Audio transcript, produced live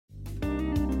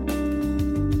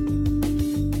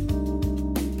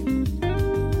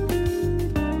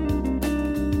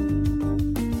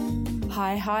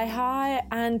Hi,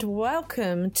 and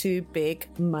welcome to Big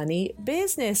Money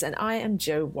Business. And I am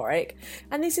Jo Warwick.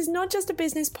 And this is not just a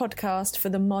business podcast for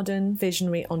the modern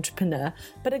visionary entrepreneur,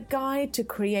 but a guide to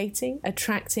creating,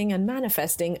 attracting, and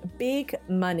manifesting big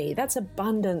money. That's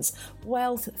abundance,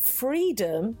 wealth,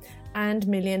 freedom, and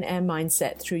millionaire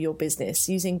mindset through your business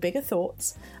using bigger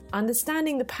thoughts,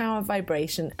 understanding the power of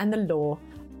vibration and the law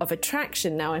of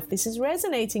attraction. Now, if this is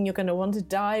resonating, you're going to want to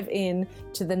dive in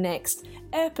to the next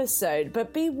episode,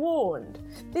 but be warned,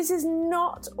 this is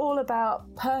not all about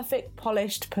perfect,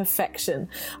 polished perfection.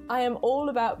 I am all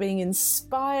about being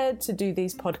inspired to do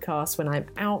these podcasts when I'm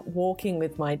out walking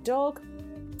with my dog.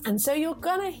 And so you're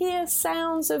going to hear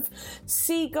sounds of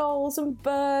seagulls and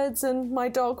birds and my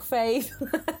dog Faith.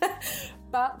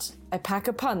 But I pack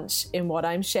a punch in what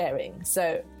I'm sharing.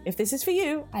 So if this is for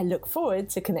you, I look forward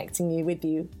to connecting you with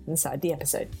you inside the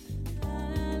episode.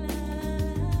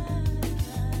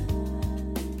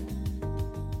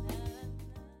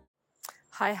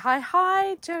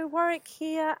 Hi, Jo Warwick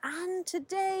here. And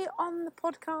today on the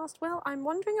podcast, well, I'm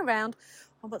wandering around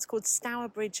on what's called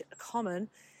Stourbridge Common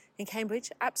in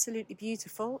Cambridge. Absolutely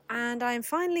beautiful. And I am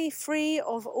finally free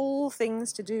of all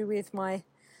things to do with my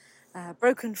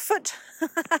broken foot.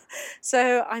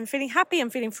 So I'm feeling happy, I'm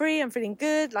feeling free, I'm feeling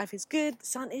good, life is good, the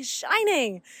sun is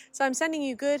shining. So I'm sending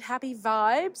you good, happy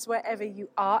vibes wherever you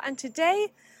are. And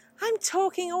today I'm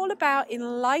talking all about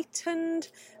enlightened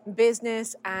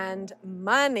business and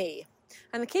money.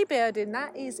 And the key word in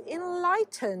that is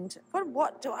enlightened. But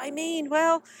what do I mean?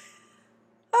 Well,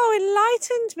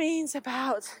 enlightened means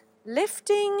about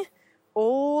lifting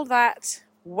all that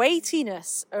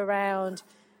weightiness around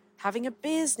having a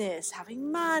business,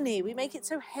 having money. We make it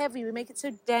so heavy, we make it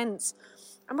so dense.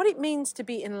 And what it means to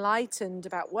be enlightened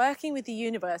about working with the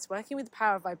universe, working with the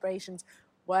power of vibrations,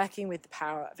 working with the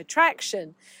power of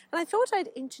attraction. And I thought I'd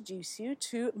introduce you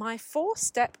to my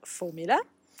 4-step formula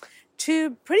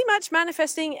to pretty much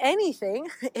manifesting anything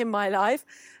in my life,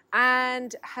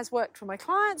 and has worked for my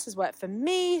clients, has worked for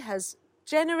me, has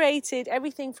generated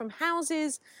everything from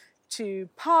houses to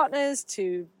partners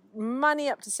to money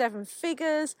up to 7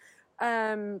 figures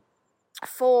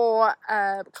for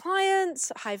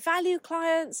clients, high value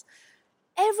clients,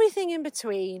 everything in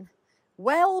between,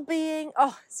 well-being.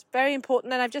 It's very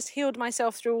important. And I've just healed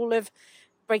myself through all of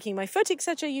breaking my foot,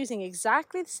 etc., using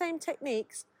exactly the same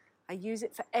techniques. I use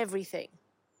it for everything,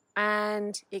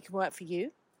 and it can work for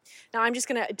you. Now I'm just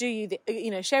going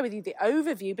to share with you the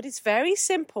overview, but it's very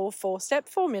simple 4-step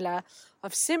formula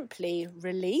of simply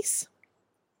release,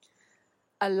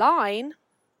 align,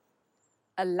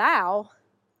 allow,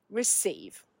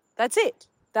 receive. That's it.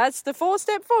 That's the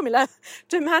 4-step formula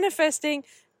to manifesting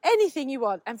anything you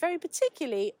want, and very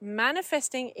particularly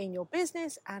manifesting in your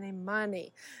business and in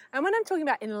money. And when I'm talking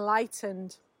about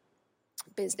enlightened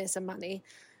business and money,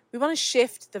 we want to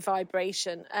shift the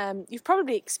vibration. You've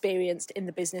probably experienced in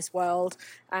the business world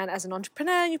and as an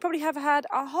entrepreneur, you probably have had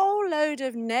a whole load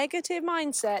of negative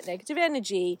mindset, negative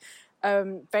energy,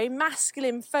 very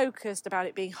masculine focused about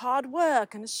it being hard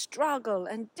work and a struggle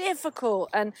and difficult,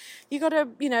 and you've got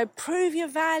to prove your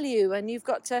value, and you've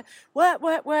got to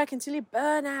work until you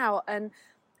burn out, and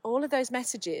all of those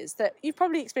messages that you've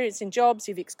probably experienced in jobs,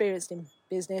 you've experienced in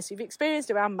business, you've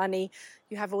experienced around money.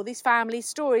 You have all these family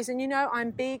stories, and I'm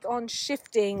big on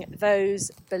shifting those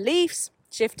beliefs,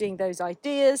 shifting those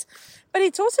ideas, but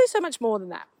it's also so much more than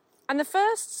that. And the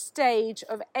first stage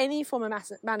of any form of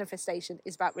manifestation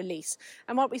is about release.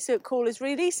 And what we call is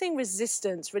releasing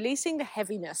resistance, releasing the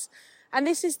heaviness. And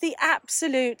this is the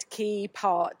absolute key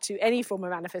part to any form of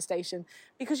manifestation,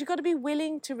 because you've got to be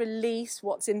willing to release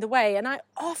what's in the way. And I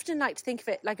often like to think of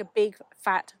it like a big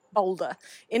fat boulder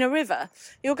in a river.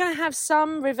 You're going to have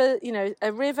some river,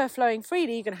 a river flowing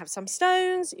freely. You're going to have some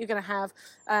stones, you're going to have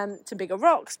some bigger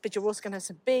rocks, but you're also going to have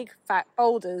some big fat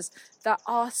boulders that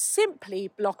are simply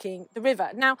blocking the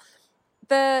river. Now,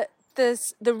 the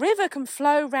river can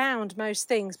flow round most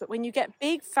things, but when you get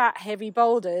big fat heavy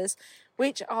boulders,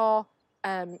 which are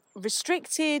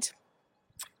restricted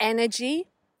energy,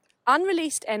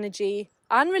 unreleased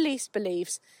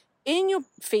beliefs in your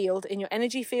field, in your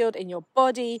energy field, in your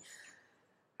body,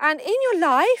 and in your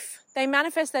life, they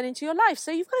manifest then into your life.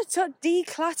 So you've got to sort of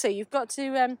declutter. You've got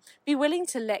to be willing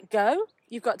to let go.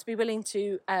 You've got to be willing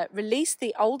to release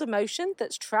the old emotion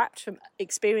that's trapped from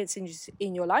experiences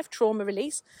in your life, trauma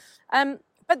release.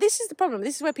 But this is the problem.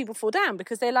 This is where people fall down,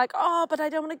 because they're like, but I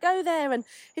don't want to go there, and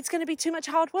it's going to be too much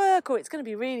hard work, or it's going to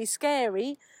be really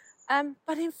scary.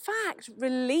 But in fact,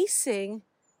 releasing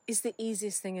is the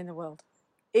easiest thing in the world.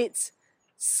 It's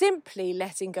simply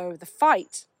letting go of the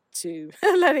fight to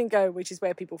letting go, which is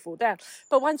where people fall down.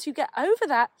 But once you get over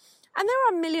that, And there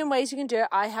are a million ways you can do it.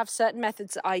 I have certain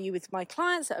methods that I use with my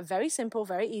clients that are very simple,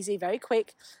 very easy, very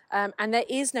quick. And there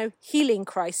is no healing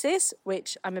crisis,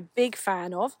 which I'm a big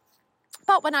fan of.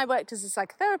 But when I worked as a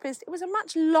psychotherapist, it was a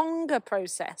much longer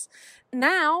process.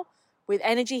 Now, with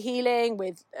energy healing,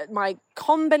 with my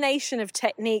combination of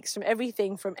techniques from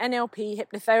everything from NLP,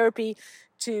 hypnotherapy,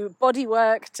 to body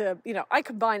work, to, I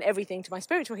combine everything to my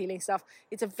spiritual healing stuff.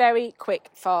 It's a very quick,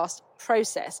 fast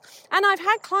process. And I've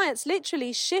had clients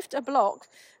literally shift a block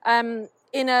in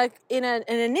an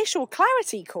initial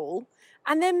clarity call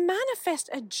and then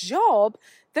manifest a job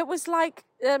that was like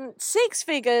 6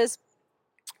 figures,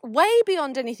 way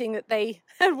beyond anything that they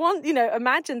had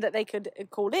imagined that they could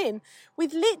call in,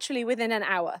 literally within an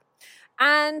hour.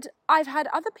 And I've had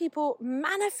other people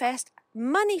manifest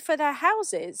money for their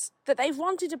houses that they've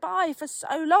wanted to buy for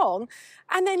so long,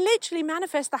 and then literally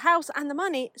manifest the house and the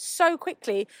money so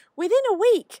quickly within a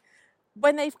week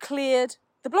when they've cleared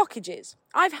the blockages.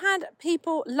 I've had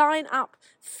people line up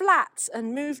flats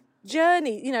and move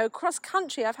journey, across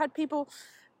country. I've had people,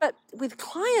 but with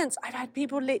clients, I've had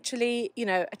people literally,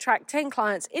 attract 10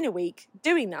 clients in a week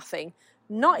doing nothing,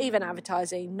 not even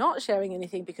advertising, not sharing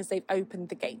anything, because they've opened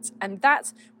the gates. And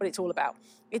that's what it's all about.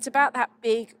 It's about that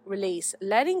big release,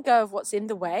 letting go of what's in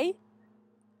the way,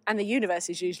 and the universe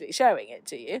is usually showing it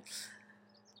to you,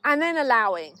 and then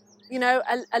allowing,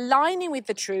 aligning with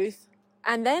the truth,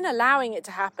 and then allowing it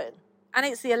to happen. And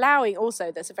it's the allowing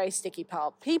also that's a very sticky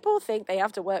part. People think they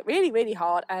have to work really, really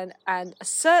hard and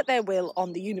assert their will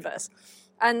on the universe.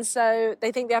 And so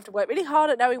they think they have to work really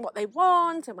hard at knowing what they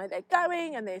want and where they're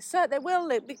going, and they assert their will.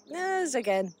 There's,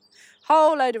 again,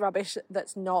 whole load of rubbish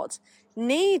that's not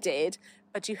needed,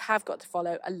 but you have got to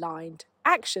follow aligned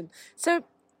action. So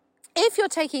if you're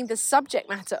taking the subject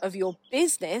matter of your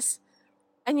business,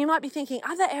 and you might be thinking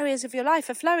other areas of your life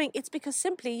are flowing, it's because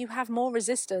simply you have more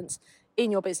resistance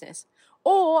in your business.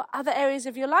 Or other areas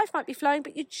of your life might be flowing,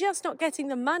 but you're just not getting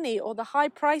the money or the high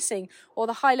pricing or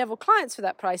the high level clients for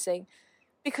that pricing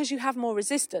because you have more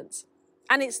resistance.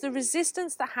 And it's the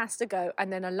resistance that has to go,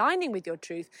 and then aligning with your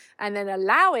truth, and then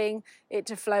allowing it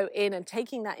to flow in and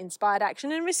taking that inspired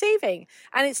action and receiving.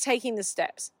 And it's taking the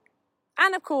steps.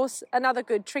 And of course, another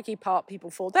good tricky part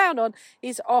people fall down on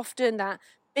is often that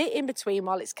bit in between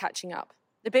while it's catching up.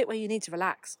 The bit where you need to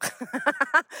relax.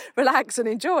 Relax and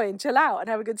enjoy and chill out and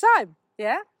have a good time.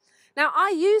 Yeah? Now, I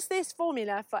use this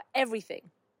formula for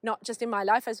everything. Not just in my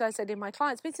life, as I said, in my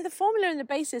clients, but it's the formula and the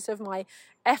basis of my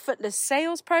effortless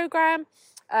sales program.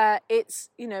 It's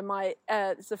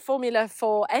the formula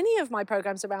for any of my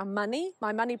programs around money,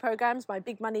 my money programs, my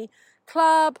big money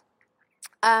club,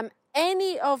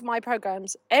 any of my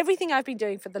programs, everything I've been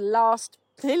doing for the last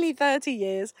nearly 30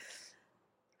 years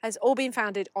has all been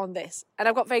founded on this. And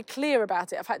I've got very clear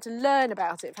about it. I've had to learn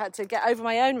about it. I've had to get over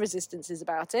my own resistances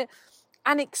about it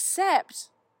and accept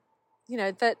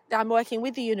that I'm working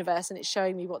with the universe and it's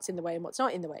showing me what's in the way and what's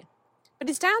not in the way. But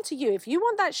it's down to you. If you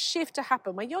want that shift to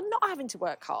happen where you're not having to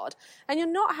work hard and you're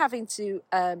not having to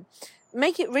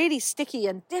make it really sticky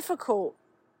and difficult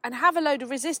and have a load of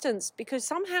resistance because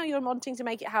somehow you're wanting to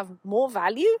make it have more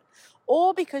value,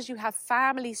 or because you have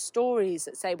family stories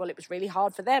that say, well, it was really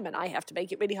hard for them and I have to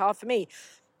make it really hard for me.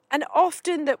 And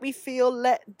often that we feel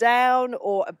let down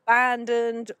or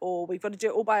abandoned, or we've got to do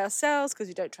it all by ourselves because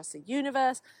we don't trust the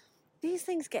universe. These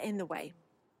things get in the way.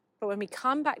 But when we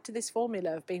come back to this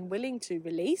formula of being willing to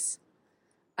release,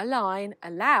 align,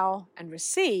 allow, and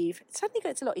receive, it suddenly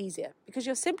gets a lot easier, because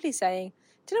you're simply saying,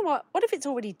 do you know what? What if it's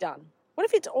already done? What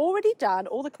if it's already done?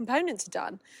 All the components are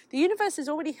done. The universe has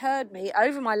already heard me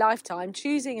over my lifetime,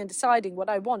 choosing and deciding what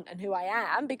I want and who I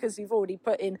am, because you've already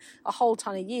put in a whole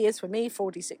ton of years for me,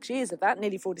 46 years of that,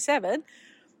 nearly 47.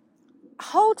 A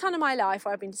whole ton of my life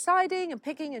where I've been deciding and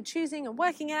picking and choosing and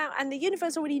working out, and the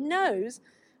universe already knows.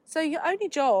 So your only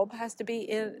job has to be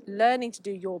in learning to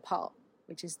do your part,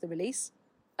 which is the release,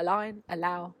 align,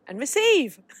 allow, and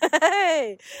receive.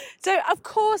 So, of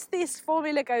course, this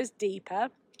formula goes deeper.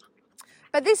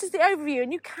 But this is the overview,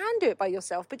 and you can do it by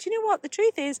yourself. But you know what? The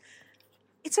truth is,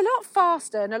 it's a lot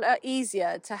faster and a lot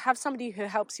easier to have somebody who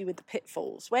helps you with the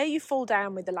pitfalls, where you fall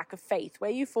down with the lack of faith,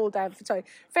 where you fall down... Sorry,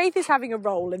 Faith is having a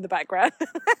role in the background,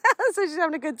 so she's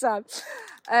having a good time.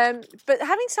 But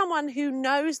having someone who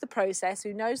knows the process,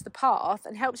 who knows the path,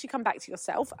 and helps you come back to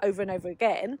yourself over and over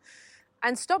again,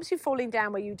 and stops you falling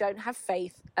down where you don't have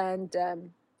faith and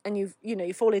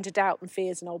you fall into doubt and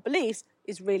fears and old beliefs,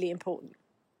 is really important.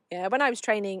 Yeah, when I was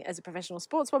training as a professional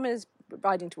sportswoman,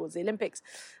 riding towards the Olympics,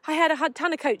 I had a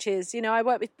ton of coaches. I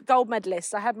worked with gold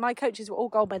medalists. My coaches were all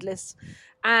gold medalists,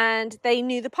 and they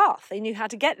knew the path. They knew how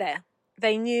to get there.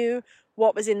 They knew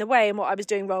what was in the way and what I was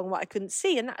doing wrong and what I couldn't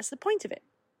see, and that's the point of it.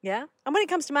 Yeah. And when it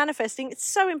comes to manifesting, it's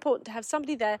so important to have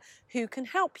somebody there who can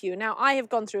help you. Now, I have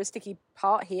gone through a sticky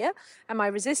part here, and my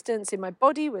resistance in my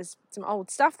body was some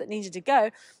old stuff that needed to go.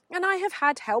 And I have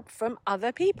had help from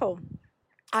other people.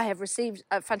 I have received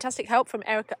fantastic help from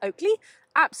Erica Oakley.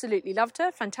 Absolutely loved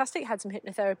her. Fantastic. Had some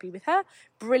hypnotherapy with her.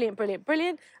 Brilliant, brilliant,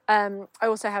 brilliant. I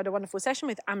also had a wonderful session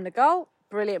with Amna Gull.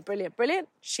 Brilliant, brilliant, brilliant.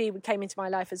 She came into my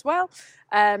life as well.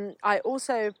 I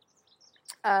also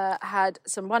had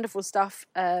some wonderful stuff.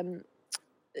 I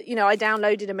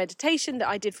downloaded a meditation that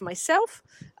I did for myself,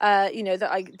 that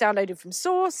I downloaded from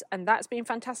Source, and that's been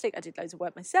fantastic. I did loads of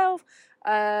work myself.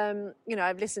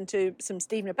 I've listened to some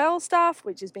Steve Nobel stuff,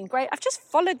 which has been great. I've just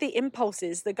followed the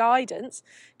impulses, the guidance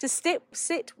to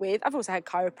sit with. I've also had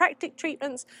chiropractic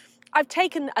treatments. I've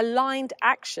taken aligned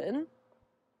action,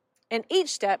 and each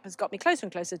step has got me closer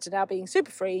and closer to now being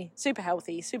super free, super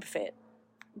healthy, super fit.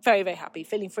 Very, very happy,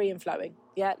 feeling free and flowing.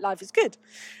 Yeah, life is good.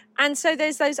 And so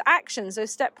there's those actions,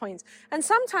 those step points. And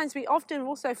sometimes we often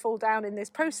also fall down in this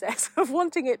process of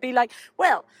wanting it be like,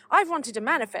 well, I've wanted to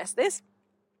manifest this.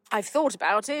 I've thought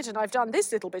about it and I've done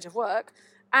this little bit of work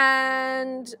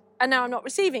and now I'm not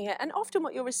receiving it. And often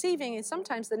what you're receiving is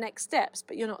sometimes the next steps,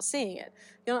 but you're not seeing it.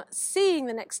 You're not seeing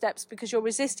the next steps because you're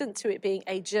resistant to it being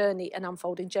a journey, an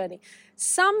unfolding journey.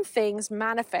 Some things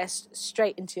manifest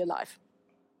straight into your life.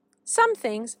 Some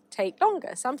things take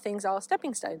longer. Some things are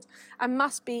stepping stones and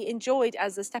must be enjoyed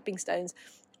as the stepping stones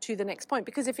to the next point.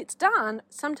 Because if it's done,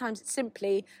 sometimes it's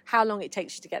simply how long it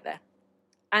takes you to get there.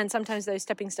 And sometimes those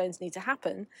stepping stones need to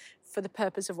happen for the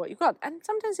purpose of what you've got. And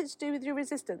sometimes it's to do with your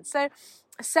resistance. So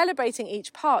celebrating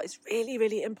each part is really,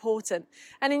 really important.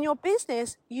 And in your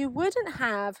business, you wouldn't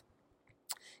have,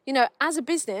 as a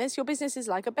business, your business is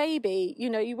like a baby.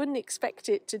 You wouldn't expect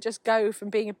it to just go from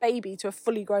being a baby to a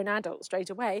fully grown adult straight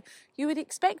away. You would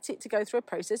expect it to go through a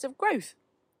process of growth.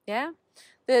 Yeah?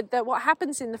 That what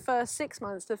happens in the first 6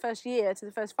 months, to the first year, to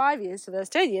the first 5 years, to the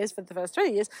first 10 years, for the first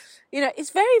 20 years,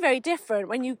 it's very, very different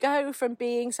when you go from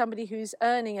being somebody who's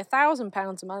earning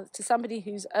 £1,000 a month to somebody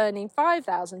who's earning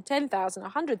 5,000, 10,000,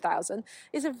 100,000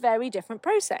 is a very different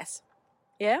process.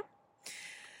 Yeah?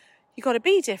 You've got to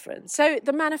be different. So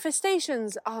the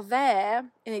manifestations are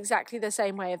there in exactly the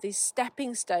same way of these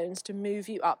stepping stones to move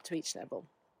you up to each level.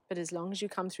 But as long as you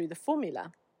come through the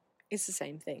formula, it's the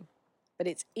same thing. But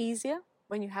it's easier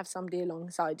when you have somebody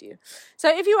alongside you. So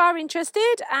if you are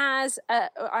interested, as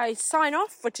I sign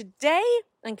off for today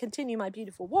and continue my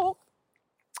beautiful walk,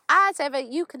 as ever,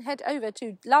 you can head over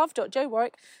to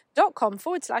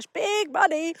love.joewarwick.com/big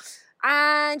money.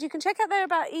 And you can check out there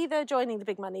about either joining the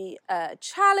Big Money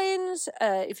Challenge,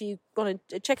 if you want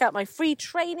to check out my free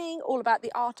training, all about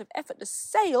the art of effortless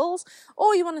sales,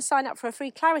 or you want to sign up for a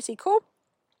free clarity call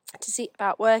to see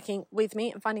about working with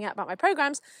me and finding out about my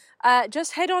programs,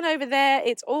 just head on over there.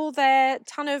 It's all there,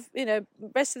 ton of,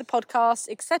 rest of the podcast,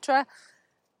 etc.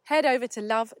 Head over to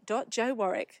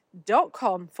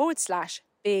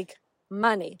love.joewarwick.com/big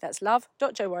money. That's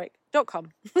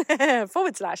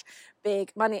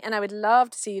love.joewarwick.com/big money. And I would love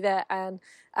to see you there. And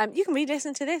you can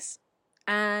re-listen to this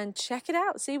and check it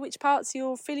out. See which parts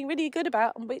you're feeling really good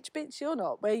about and which bits you're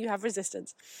not, where you have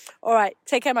resistance. All right.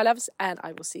 Take care, my loves, and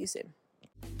I will see you soon.